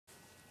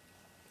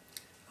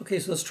Okay,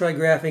 so let's try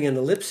graphing an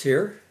ellipse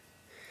here.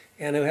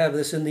 And I have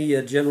this in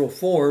the general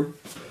form.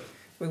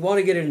 We want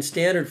to get it in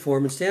standard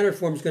form, and standard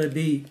form is going to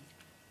be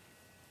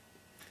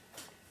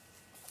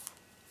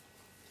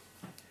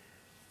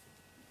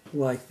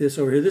like this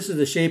over here. This is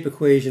the shape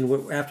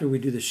equation. After we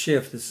do the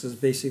shift, this is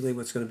basically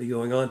what's going to be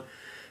going on.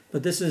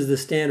 But this is the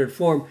standard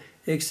form,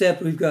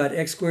 except we've got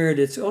x squared.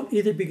 It's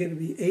either going to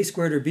be a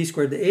squared or b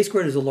squared. The a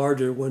squared is a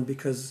larger one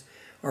because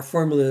our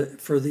formula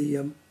for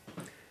the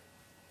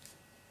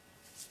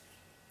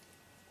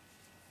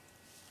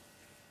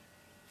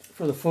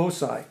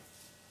foci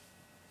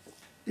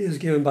is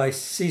given by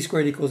c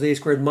squared equals a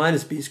squared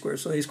minus b squared.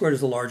 So a squared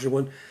is the larger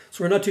one.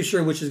 So we're not too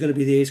sure which is going to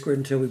be the a squared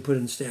until we put it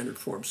in standard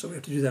form. So we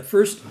have to do that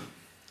first.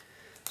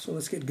 So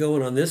let's get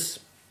going on this.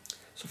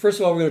 So first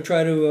of all, we're going to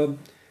try to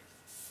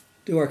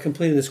do our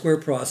completing the square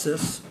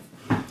process.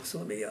 So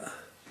let me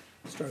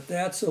start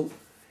that. So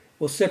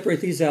we'll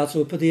separate these out. So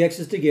we'll put the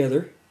x's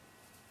together.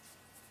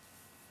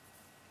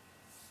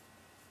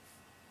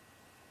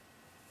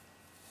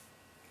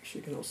 Make sure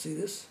you can all see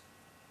this.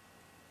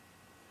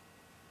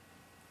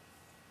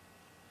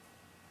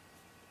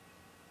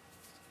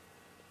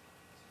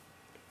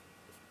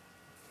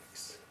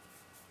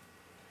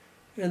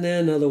 And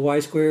then the y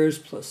squares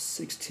plus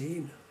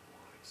 16.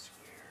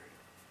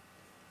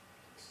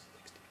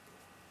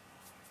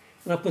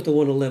 And I'll put the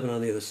 111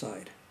 on the other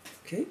side.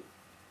 Okay?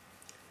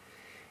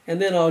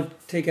 And then I'll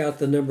take out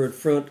the number in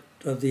front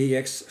of the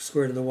x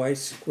squared and the y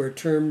squared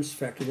terms,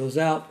 factor those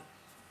out.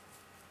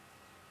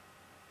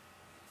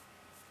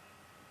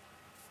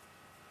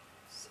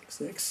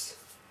 6x.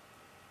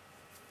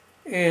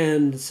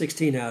 And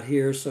 16 out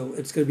here, so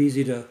it's going to be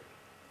easy to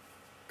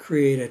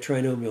create a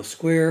trinomial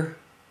square.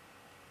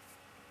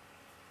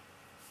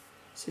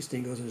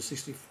 16 goes into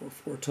 64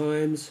 4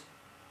 times.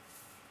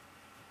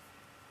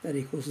 That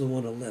equals the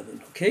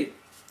 111, okay?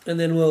 And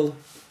then we'll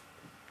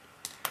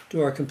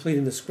do our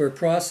completing the square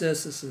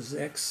process. This is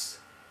x.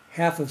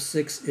 Half of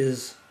 6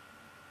 is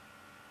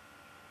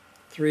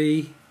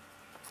 3.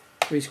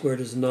 3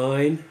 squared is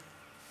 9.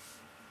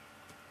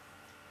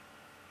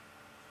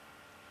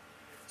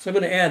 So I'm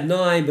going to add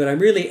 9, but I'm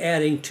really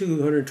adding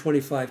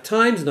 225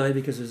 times 9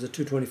 because there's a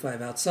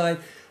 225 outside.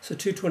 So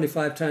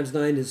 225 times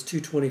 9 is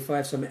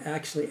 225, so I'm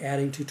actually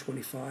adding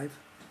 225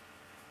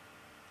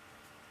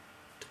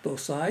 to both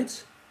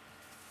sides.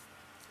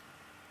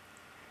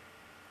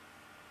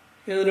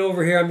 And then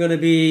over here I'm going to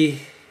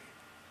be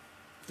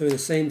doing the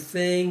same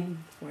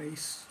thing. Y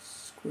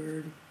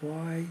squared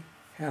y.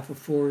 Half of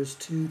 4 is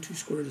 2. 2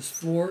 squared is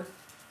 4.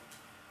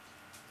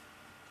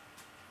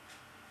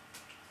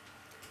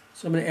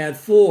 So I'm going to add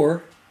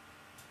 4.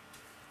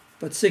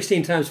 But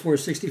 16 times 4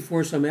 is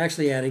 64, so I'm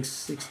actually adding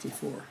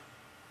 64.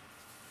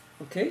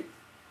 Okay? Is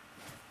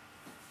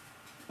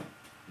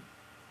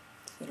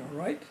that all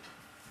right?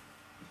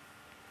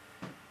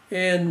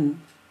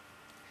 And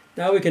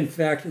now you can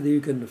factor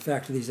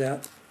these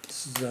out.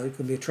 This is going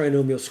to be a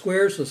trinomial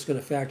square, so it's going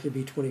to factor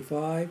be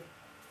 25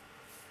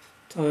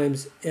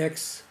 times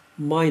x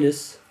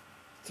minus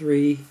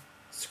 3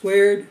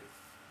 squared.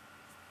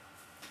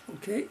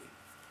 Okay?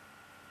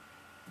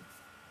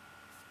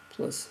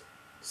 Plus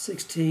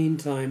 16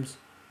 times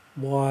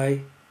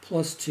y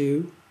plus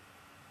 2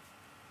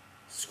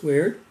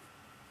 squared.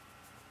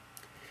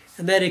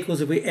 And that equals,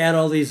 if we add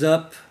all these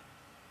up,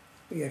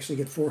 we actually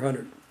get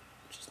 400,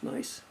 which is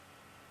nice.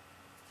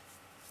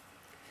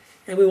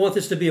 And we want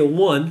this to be a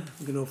 1.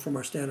 We know from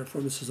our standard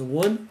form this is a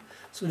 1.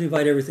 So we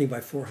divide everything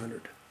by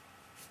 400.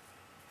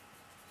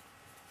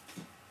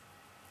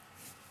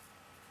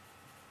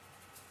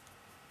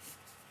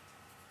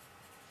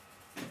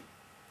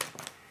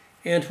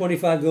 And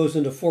 25 goes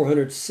into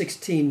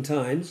 416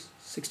 times,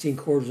 16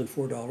 quarters and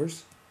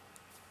 $4.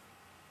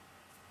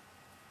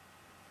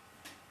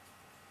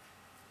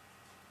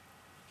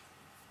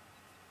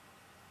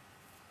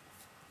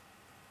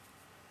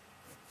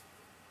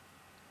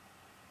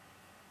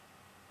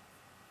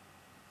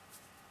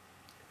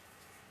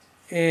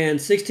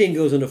 And 16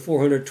 goes into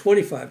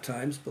 425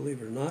 times,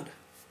 believe it or not.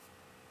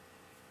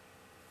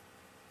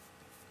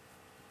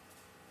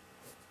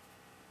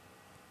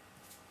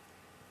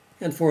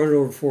 And 400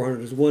 over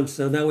 400 is 1.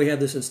 So now we have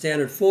this in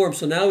standard form.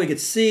 So now we can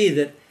see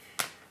that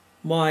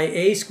my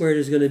a squared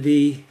is going to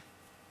be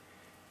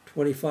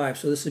 25.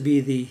 So this would be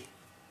the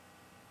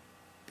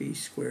b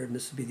squared, and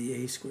this would be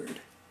the a squared.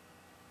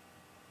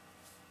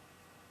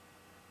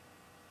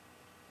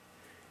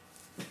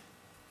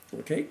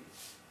 Okay?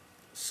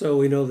 So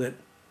we know that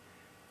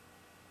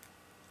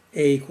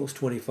a equals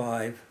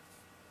 25.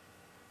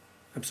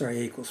 I'm sorry,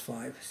 a equals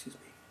 5, excuse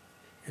me.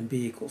 And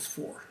b equals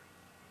 4.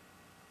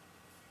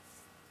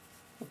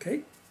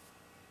 Okay?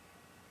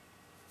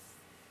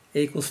 A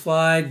equals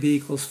 5, b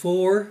equals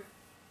 4.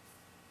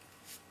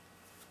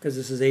 Because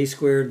this is a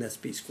squared and that's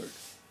b squared.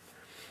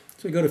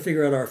 So we go to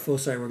figure out our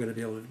foci, we're going to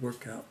be able to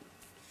work out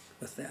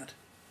with that.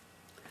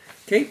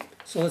 Okay,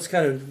 so let's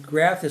kind of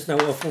graph this now.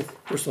 Well,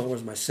 first of all,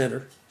 where's my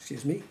center?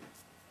 Excuse me.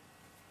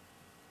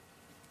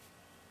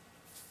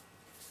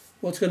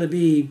 Well, it's going to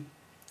be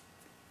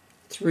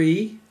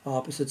 3,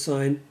 opposite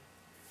sign,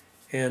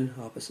 and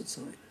opposite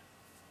sign.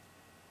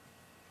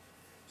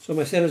 So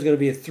my center is going to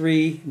be a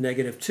 3,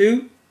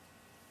 -2.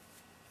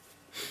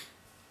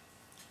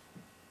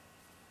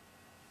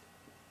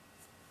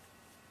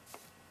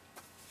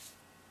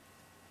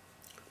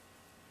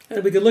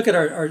 And we can look at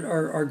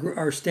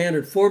our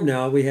standard form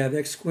now. We have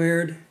x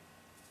squared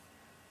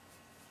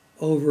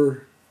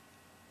over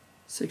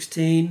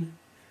 16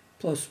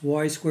 plus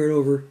y squared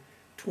over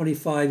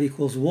 25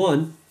 equals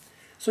 1.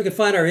 So we can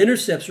find our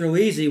intercepts real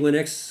easy when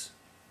x,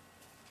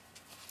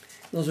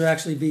 those will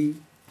actually be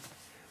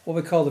what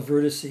we call the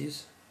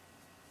vertices.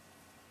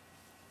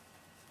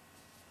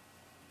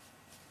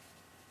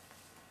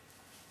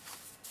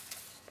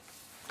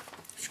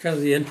 It's kind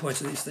of the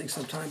endpoints of these things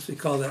sometimes. We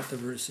call that the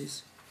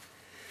vertices.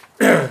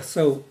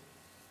 So,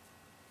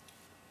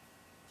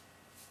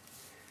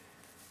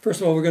 first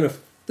of all,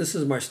 this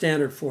is my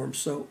standard form.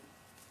 So,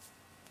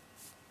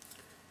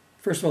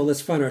 first of all,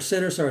 let's find our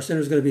center. So our center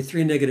is going to be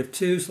 3,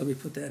 -2. So let me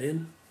put that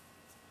in.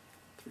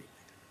 3,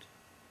 -2.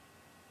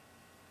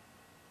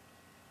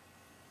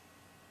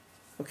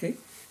 Okay,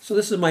 so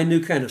this is my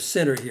new kind of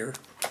center here.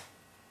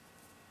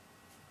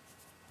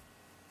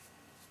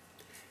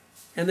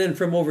 And then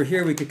from over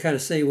here, we could kind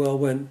of say, well,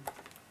 when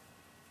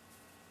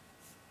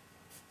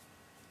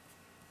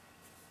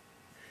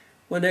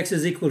x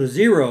is equal to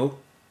 0,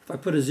 if I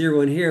put a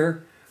 0 in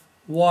here,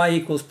 y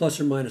equals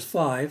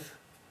 ±5.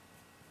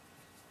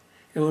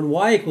 And when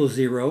y equals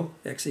 0,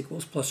 x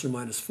equals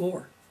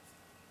 ±4.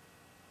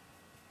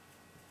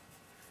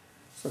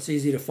 So it's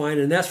easy to find.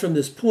 And that's from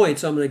this point,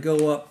 so I'm going to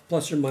go up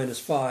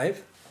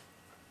 ±5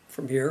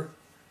 from here.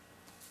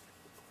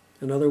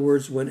 In other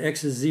words, when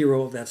x is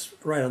 0, that's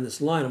right on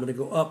this line, I'm going to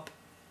go up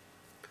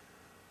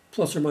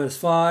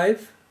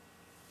 ±5.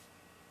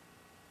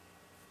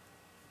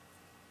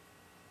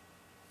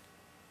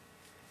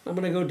 I'm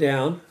going to go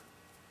down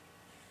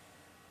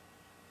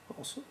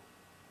also.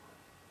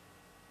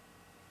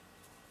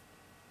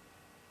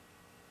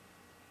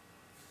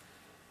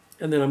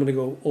 And then I'm going to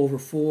go over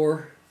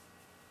 4.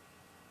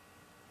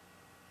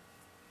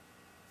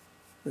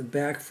 Then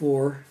back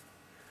 4.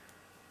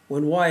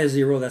 When y is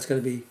 0, that's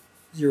going to be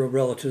 0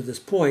 relative to this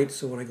point.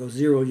 So when I go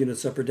 0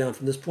 units up or down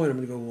from this point, I'm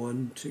going to go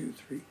 1, 2,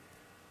 3.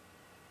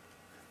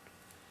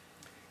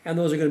 And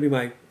those are going to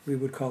be we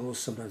would call those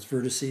sometimes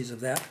vertices of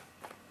that.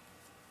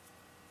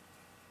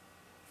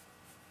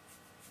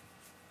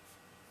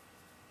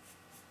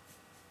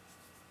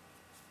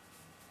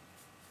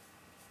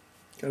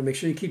 Got to make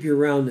sure you keep your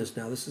roundness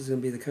now. This is going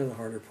to be the kind of the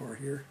harder part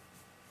here.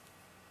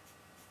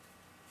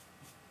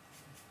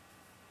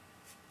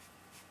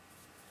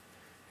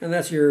 And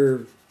that's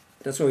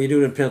what you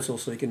do it in pencil,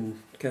 so you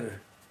can kind of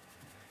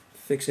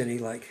fix any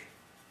like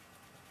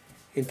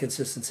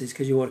inconsistencies,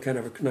 because you want kind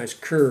of a nice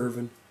curve,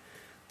 and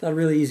not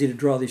really easy to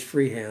draw these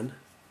freehand.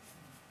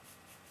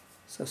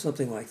 So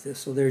something like this.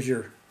 So there's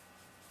your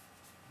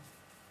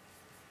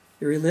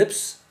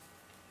ellipse.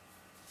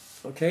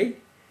 Okay.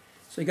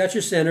 So you got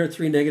your center,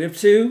 3,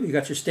 -2. You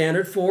got your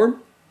standard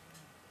form.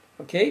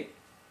 Okay.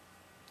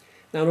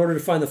 Now in order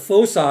to find the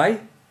foci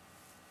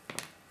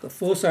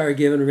are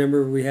given.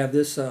 Remember, we have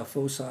this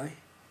foci.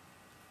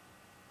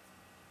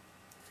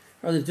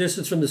 Or the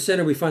distance from the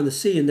center, we find the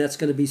c, and that's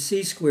going to be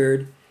c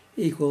squared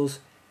equals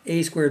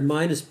a squared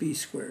minus b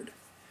squared.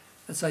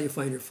 That's how you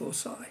find your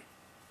foci.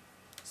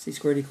 C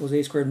squared equals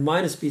a squared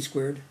minus b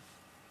squared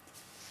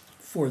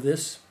for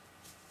this.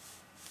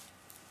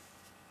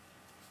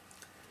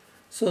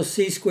 So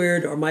c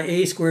squared, or my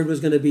a squared, was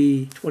going to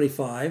be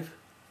 25,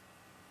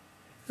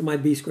 and my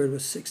b squared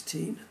was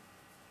 16.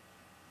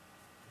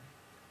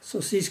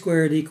 So c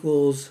squared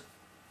equals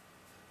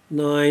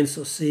 9,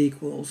 so c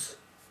equals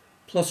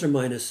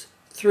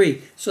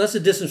 ±3. So that's the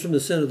distance from the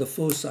center of the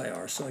foci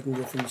are. So I can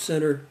go from the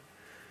center,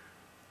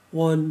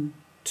 1,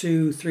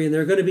 2, 3, and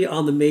they're going to be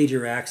on the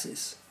major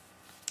axis.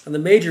 And the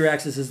major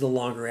axis is the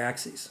longer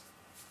axis.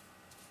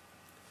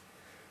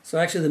 So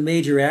actually the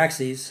major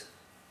axis,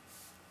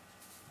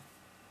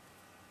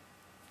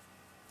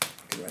 I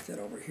can write that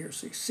over here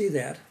so you see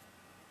that.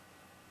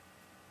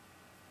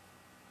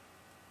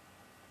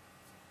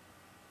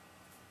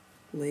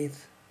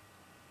 Length.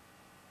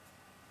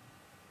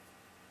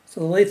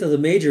 So the length of the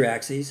major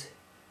axis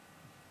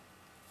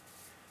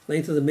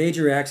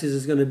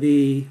is going to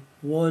be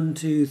 1,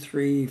 2,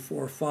 3,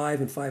 4,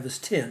 5, and 5 is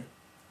 10.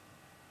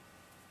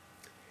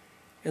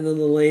 And then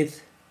the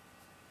length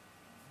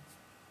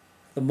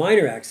of the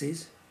minor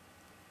axis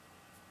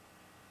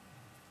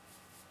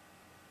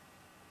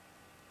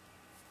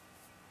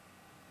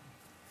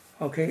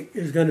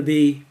is going to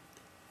be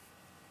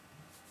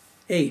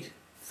 8,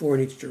 4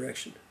 in each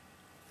direction.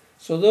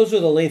 So those are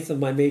the length of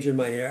my major and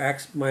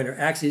minor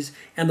axes,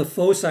 and the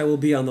foci will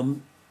be on the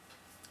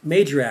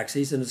major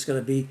axis, and it's going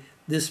to be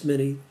this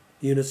many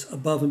units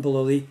above and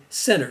below the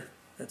center.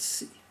 That's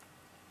C.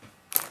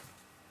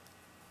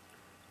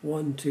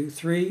 1, 2,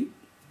 3,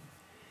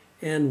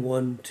 and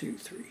 1, 2,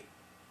 3.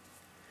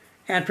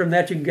 And from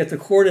that you can get the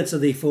coordinates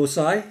of the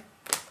foci.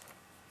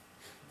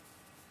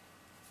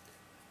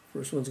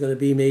 First one's going to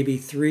be maybe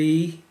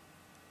 3,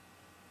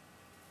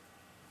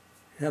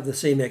 have the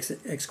same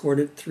x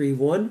coordinate, 3,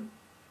 1.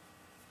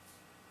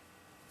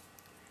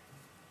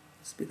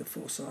 This will be the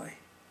foci.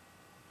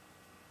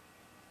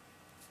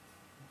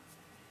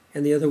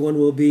 And the other one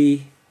will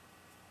be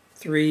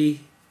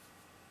 3,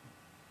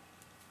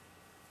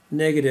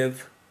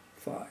 negative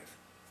 5.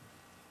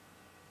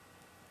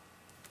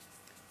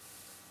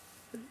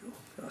 There you go.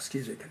 Oh,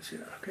 excuse me,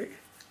 okay.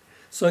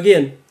 So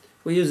again,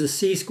 we use the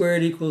c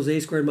squared equals a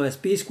squared minus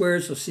b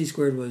squared. So c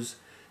squared was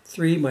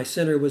 3. My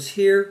center was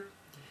here.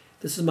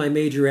 This is my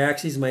major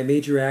axis. My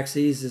major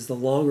axis is the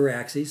longer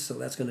axis, so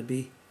that's going to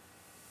be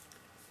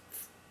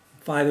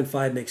 5 and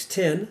 5 makes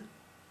 10.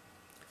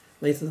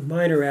 Length of the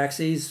minor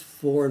axis,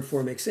 4 and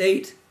 4 makes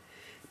 8.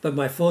 But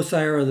my foci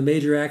are on the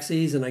major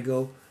axis, and I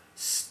go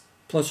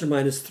plus or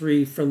minus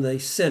 3 from the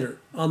center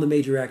on the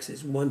major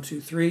axis. 1, 2,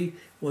 3,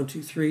 1,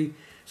 2, 3.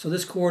 So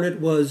this coordinate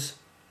was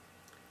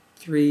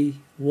 3,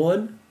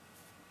 1.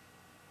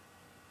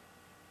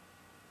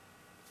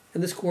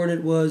 And this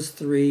coordinate was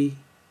 3,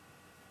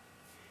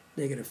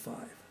 negative 5.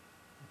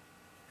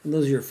 And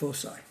those are your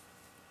foci.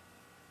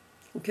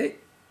 Okay?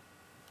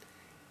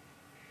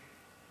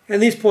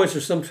 And these points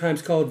are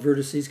sometimes called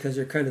vertices because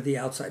they're kind of the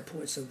outside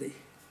points of the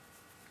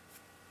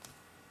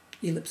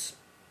ellipse.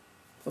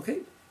 Okay?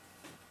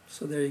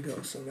 So there you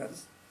go. So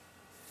that's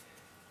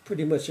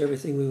pretty much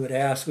everything we would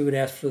ask. We would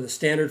ask for the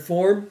standard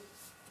form.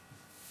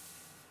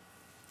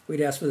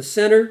 We'd ask for the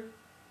center.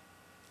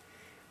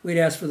 We'd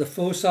ask for the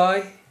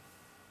foci.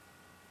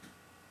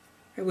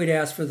 And we'd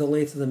ask for the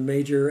length of the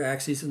major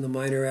axis and the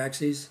minor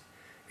axes.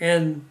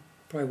 And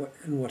probably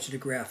want you to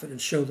graph it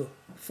and show the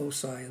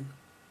foci and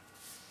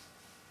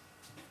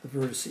the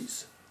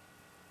vertices.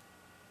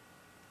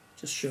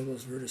 Just show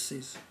those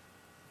vertices.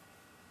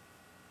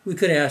 We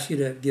could ask you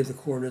to give the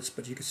coordinates,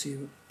 but you can see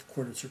the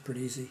coordinates are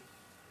pretty easy.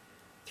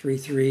 3,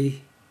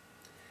 3,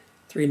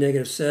 3,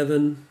 negative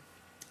 7,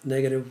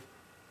 negative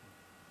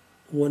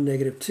 1,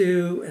 negative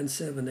 2, and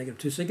 7, negative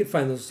 2. So you can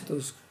find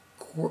those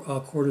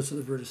coordinates of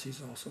the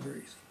vertices also very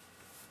easy.